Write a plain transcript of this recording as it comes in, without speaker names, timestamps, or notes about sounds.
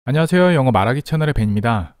안녕하세요. 영어 말하기 채널의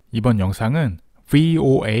벤입니다. 이번 영상은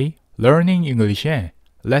VOA Learning English의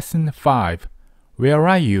Lesson 5 Where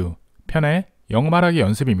are you? 편의 영어 말하기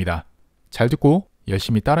연습입니다. 잘 듣고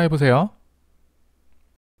열심히 따라해보세요.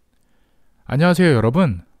 안녕하세요,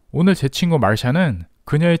 여러분. 오늘 제 친구 마샤는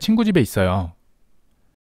그녀의 친구 집에 있어요.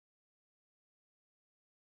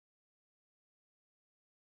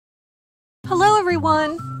 Hello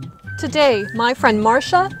everyone! Today, my friend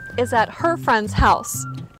Marcia is at her friend's house.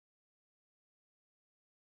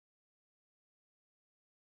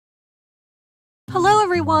 Hello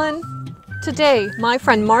everyone! Today, my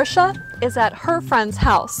friend Marcia is at her friend's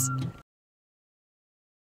house.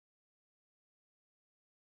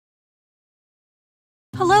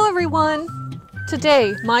 Hello everyone!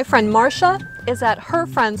 Today, my friend Marcia is at her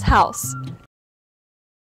friend's house.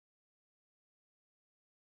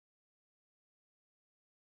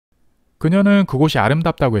 그녀는 그곳이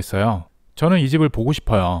아름답다고 했어요. 저는 이 집을 보고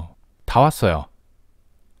싶어요. 다 왔어요.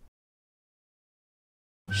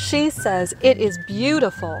 She says it is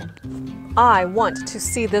beautiful. I want to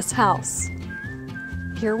see this house.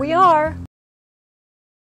 Here we are.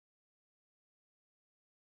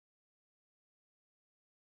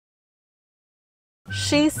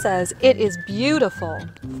 She says it is beautiful.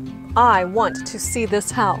 I want to see this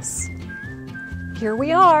house. Here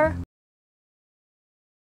we are.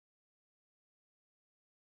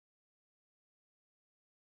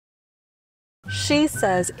 She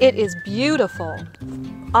says it is beautiful.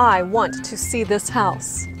 I want to see this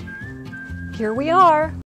house. Here we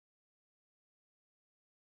are.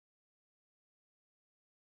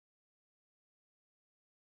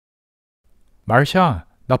 마샤,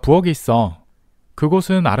 나 부엌에 있어.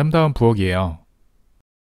 그곳은 아름다운 부엌이에요.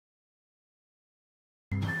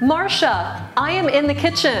 Marcia, I am in the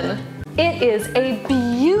kitchen. It is a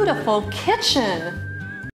beautiful kitchen.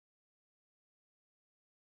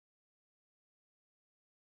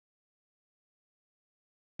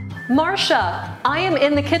 Marcia, I am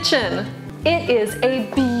in the kitchen. It is a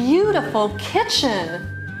beautiful kitchen.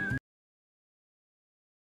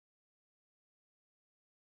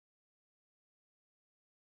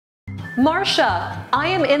 Marcia, I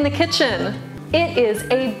am in the kitchen. It is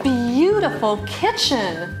a beautiful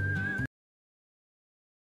kitchen.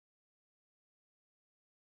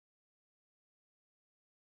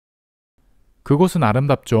 그곳은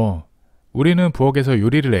아름답죠. 우리는 부엌에서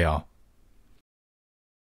요리를 해요.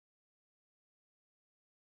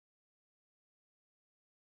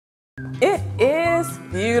 It is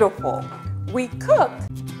beautiful. We cooked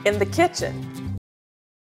in the kitchen.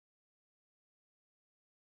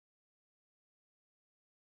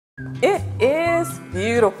 It is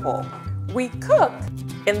beautiful. We cooked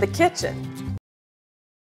in the kitchen.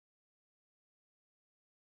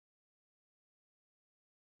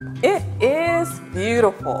 It is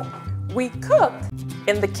beautiful. We cooked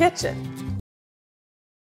in the kitchen.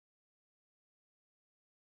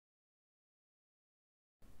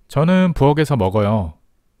 저는 부엌에서 먹어요.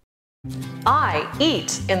 I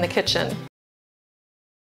eat in the kitchen.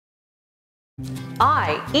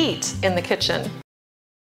 I eat in the kitchen.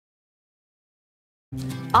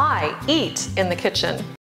 I eat in the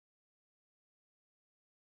kitchen.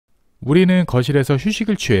 우리는 거실에서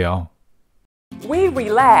휴식을 취해요. We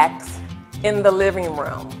relax in the living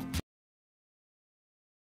room.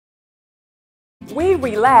 We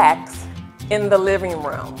relax in the living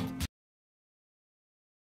room.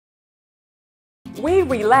 We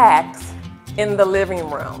relax in the living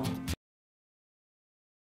room.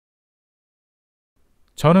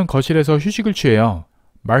 저는 거실에서 휴식을 취해요.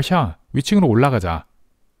 마샤, 위층으로 올라가자.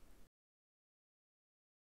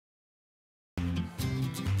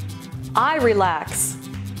 I relax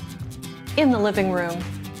in the living room.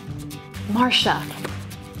 Marcia,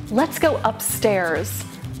 let's go upstairs.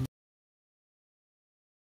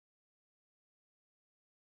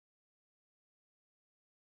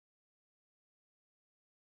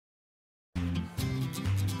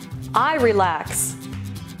 I relax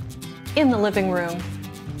in the living room.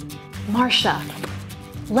 Marcia,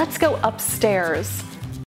 let's go upstairs.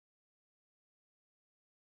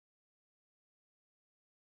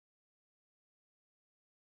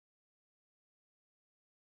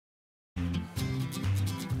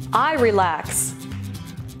 I relax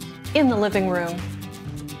in the living room.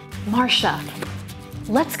 Marcia,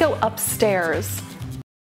 let's go upstairs.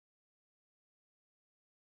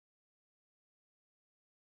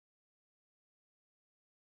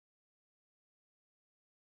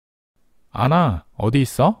 아나, 어디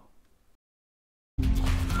있어?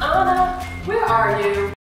 Anna, where are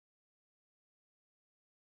you?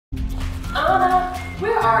 Anna,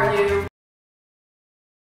 where are you?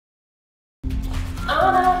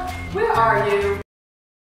 Anna, are you?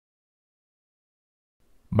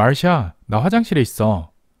 마르샤, 나 화장실에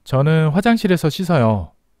있어. 저는 화장실에서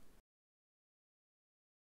씻어요.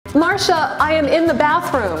 Marcia, I am in the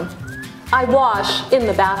bathroom. I wash in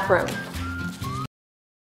the bathroom.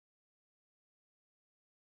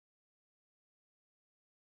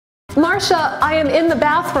 Marcia, I am in the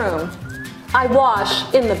bathroom. I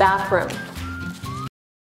wash in the bathroom.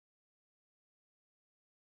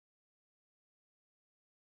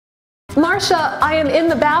 Marcia, I am in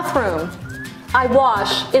the bathroom. I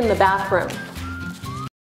wash in the bathroom.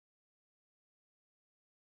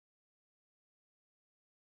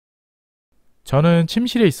 저는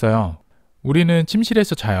침실에 있어요. 우리는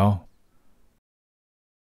침실에서 자요.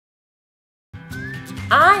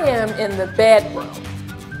 I am in the bedroom.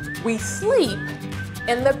 We sleep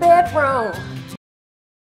in the bedroom.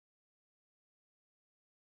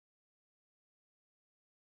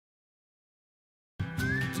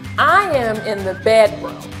 I am in the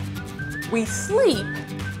bedroom. We sleep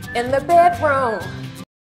in the bedroom.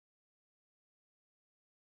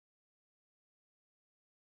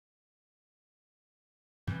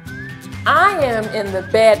 I am in the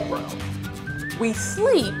bedroom. We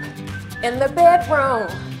sleep in the bedroom.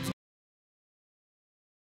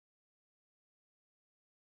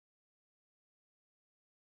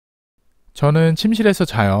 저는 침실에서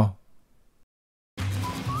자요.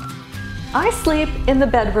 I sleep in the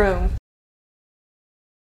bedroom.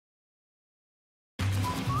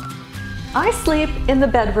 I sleep in the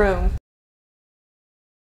bedroom.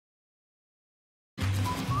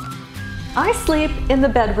 I sleep in the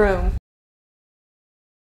bedroom.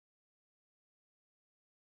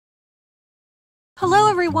 Hello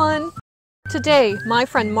everyone! Today, my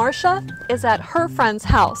friend Marcia is at her friend's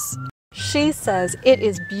house. She says it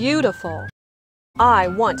is beautiful. I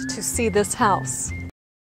want to see this house.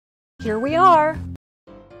 Here we are.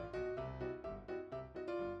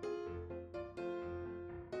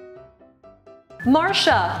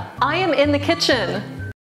 Marcia, I am in the kitchen.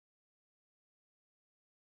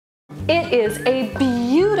 It is a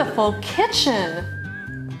beautiful kitchen.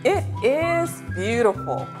 It is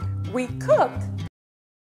beautiful. We cooked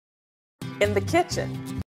in the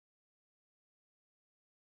kitchen.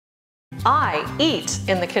 I eat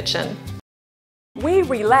in the kitchen. We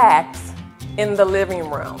relax in the living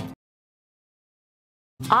room.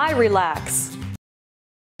 I relax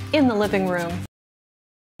in the living room.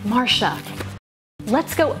 Marcia,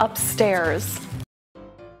 let's go upstairs.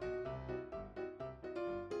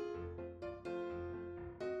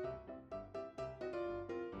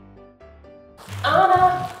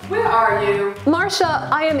 Anna, where are you? Marcia,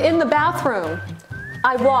 I am in the bathroom.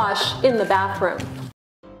 I wash in the bathroom.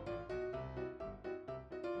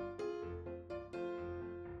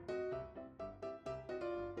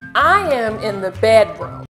 I am in the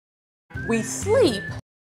bedroom. We sleep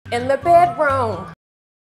in the bedroom.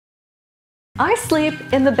 I sleep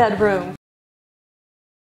in the bedroom.